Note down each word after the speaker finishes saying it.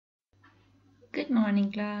Good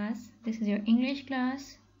morning, class. This is your English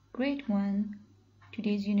class, grade 1.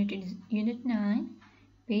 Today's unit is Unit 9,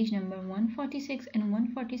 page number 146 and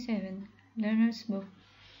 147, Learner's Book.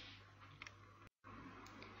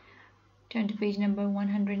 Turn to page number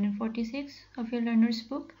 146 of your Learner's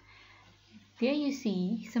Book. There you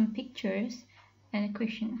see some pictures and a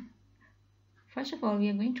question. First of all, we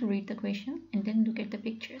are going to read the question and then look at the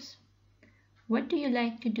pictures. What do you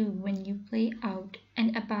like to do when you play out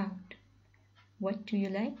and about? What do you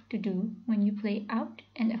like to do when you play out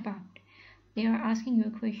and about? They are asking you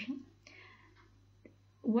a question.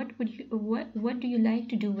 What do you like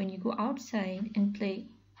to do when you go outside and play?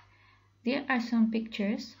 There are some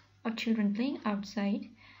pictures of children playing outside.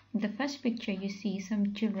 In the first picture, you see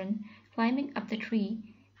some children climbing up the tree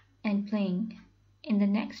and playing. In the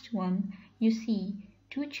next one, you see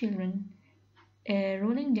two children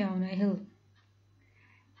rolling down a hill.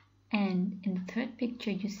 And in the third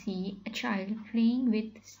picture, you see a child playing with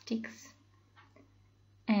sticks.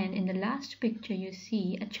 And in the last picture, you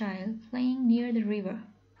see a child playing near the river.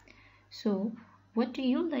 So, what do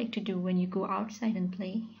you like to do when you go outside and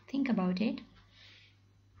play? Think about it.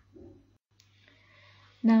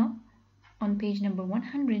 Now, on page number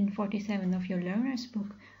 147 of your Learner's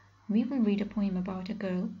Book, we will read a poem about a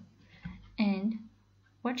girl. And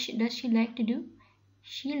what does she like to do?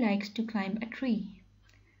 She likes to climb a tree.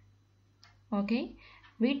 Okay,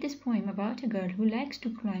 read this poem about a girl who likes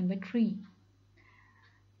to climb a tree.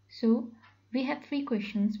 So, we have 3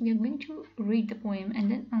 questions. We are going to read the poem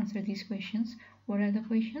and then answer these questions. What are the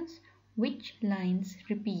questions? Which lines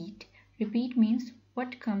repeat? Repeat means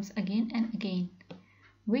what comes again and again.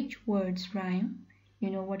 Which words rhyme? You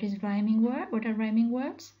know what is rhyming word? What are rhyming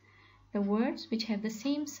words? The words which have the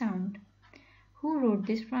same sound. Who wrote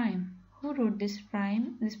this rhyme? Who wrote this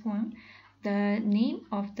poem? The name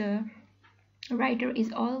of the writer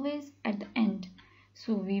is always at the end.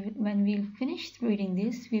 So when we finish reading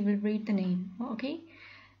this, we will read the name. Okay,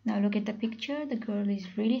 now look at the picture. The girl is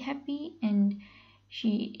really happy and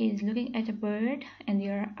she is looking at a bird, and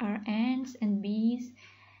there are ants and bees.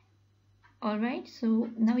 Alright, so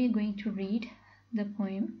now you're going to read the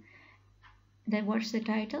poem. What's the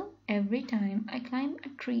title? Every time I climb a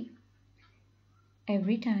tree.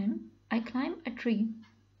 Every time I climb a tree.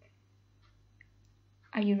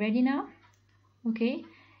 Are you ready now? Okay,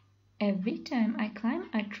 every time I climb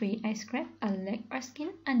a tree, I scrape a leg or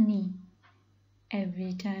skin a knee.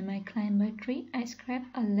 Every time I climb a tree, I scrape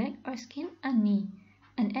a leg or skin a knee.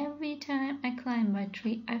 And every time I climb a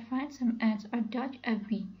tree, I find some ants or dodge a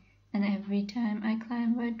bee. And every time I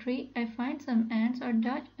climb a tree, I find some ants or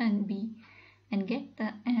dodge a bee, and get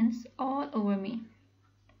the ants all over me.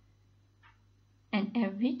 And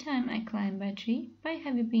every time I climb a tree, where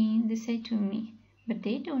have you been? They say to me. But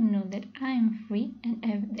they don't know that I am free,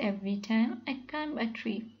 and every time I climb a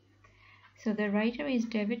tree. So the writer is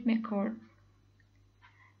David McCord.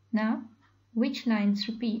 Now, which lines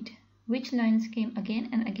repeat? Which lines came again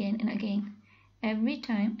and again and again? Every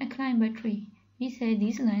time I climb a tree. We say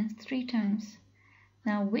these lines 3 times.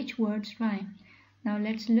 Now, which words rhyme? Now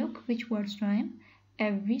let's look which words rhyme.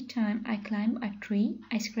 Every time I climb a tree,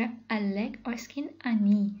 I scrape a leg or skin a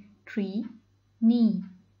knee. Tree, knee,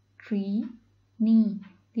 tree, knee.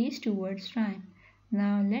 These 2 words rhyme.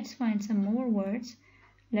 Now let's find some more words.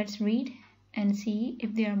 Let's read and see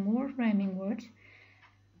if there are more rhyming words.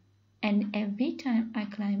 And every time I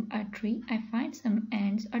climb a tree, I find some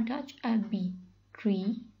ants or dodge a bee.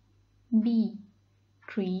 Tree, bee,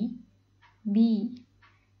 tree, bee.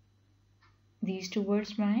 These 2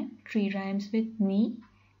 words rhyme. Tree rhymes with knee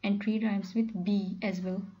and tree rhymes with bee as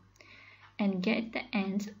well. And get the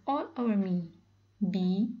ants all over me.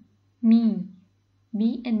 Bee, me.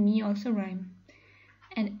 Bee and me also rhyme.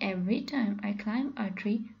 And every time I climb a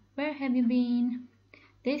tree, where have you been?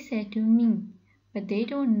 They say to me, but they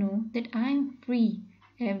don't know that I'm free.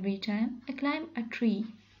 Every time I climb a tree.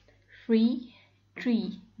 Free,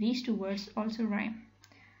 tree. These 2 words also rhyme.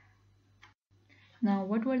 Now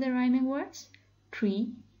what were the rhyming words?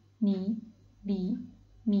 Tree, knee, bee,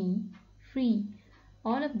 me, free.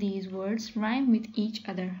 All of these words rhyme with each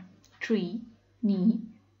other. Tree, knee,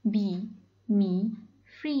 bee, me,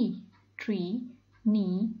 free. Tree,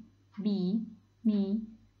 knee, bee, me,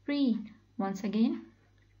 free. Once again.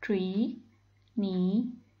 Tree, knee,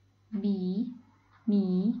 bee,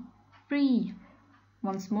 me, free.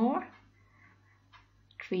 Once more.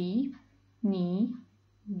 Tree, knee,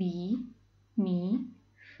 bee, me,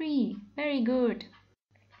 free. Very good.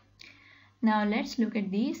 Now let's look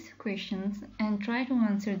at these questions and try to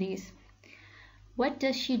answer these. What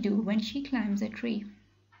does she do when she climbs a tree?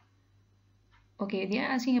 Okay, they are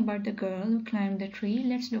asking about the girl who climbed the tree.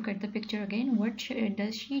 Let's look at the picture again. What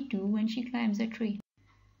does she do when she climbs a tree?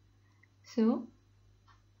 So,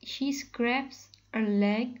 she scrapes a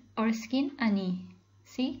leg or skin a knee.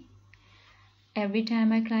 See? Every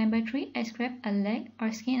time I climb a tree, I scrape a leg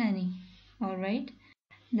or skin a knee. Alright?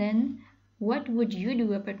 Then, what would you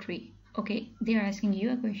do up a tree? Okay, they are asking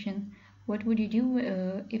you a question. What would you do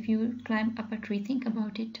if you climb up a tree? Think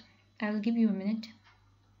about it. I'll give you a minute.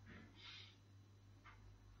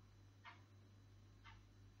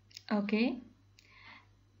 Okay.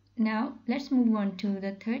 Now, let's move on to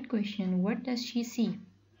the third question. What does she see?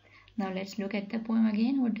 Now, let's look at the poem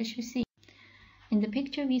again. What does she see? In the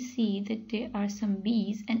picture, we see that there are some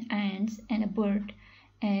bees and ants and a bird.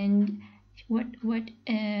 And what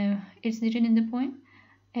is written in the poem?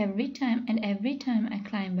 Every time I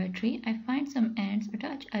climb a tree, I find some ants or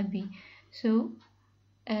touch a bee. So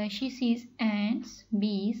she sees ants,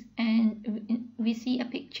 bees, and we see a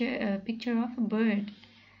picture of a bird.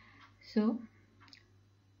 So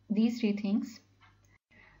these three things.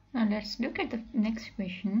 Now let's look at the next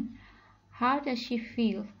question. How does she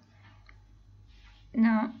feel?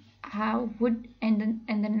 Now, how would and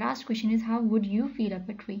the last question is, how would you feel up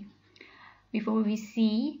a tree? Before we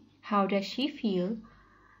see how does she feel,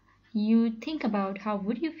 you think about how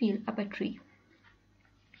would you feel up a tree.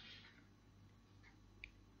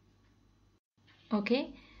 Okay,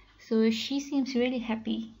 so she seems really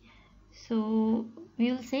happy. So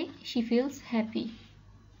we will say she feels happy.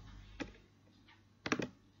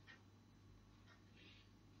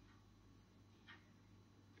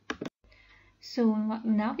 So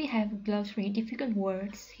now we have glossary difficult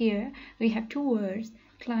words. Here we have two words,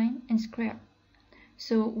 climb and scrap.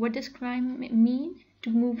 So what does climb mean? To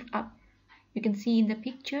move up. You can see in the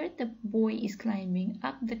picture the boy is climbing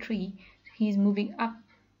up the tree. He is moving up.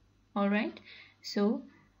 Alright, so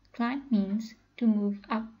climb means to move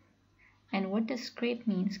up. And what does scrape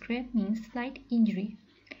mean? Scrape means slight injury.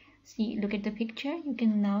 See, look at the picture. You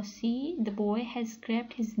can now see the boy has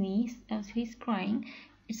scraped his knees as he's crying.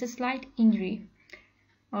 It's a slight injury.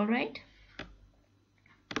 Alright.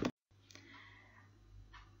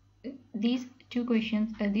 These two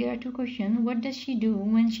questions, there are two questions. What does she do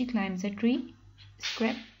when she climbs a tree?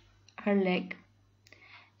 Scrape her leg.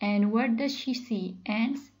 And what does she see?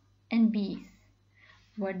 Ants and bees.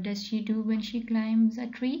 What does she do when she climbs a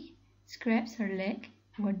tree? Scrapes her leg.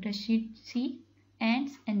 What does she see?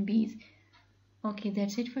 Ants and bees. Okay,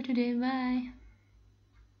 that's it for today. Bye.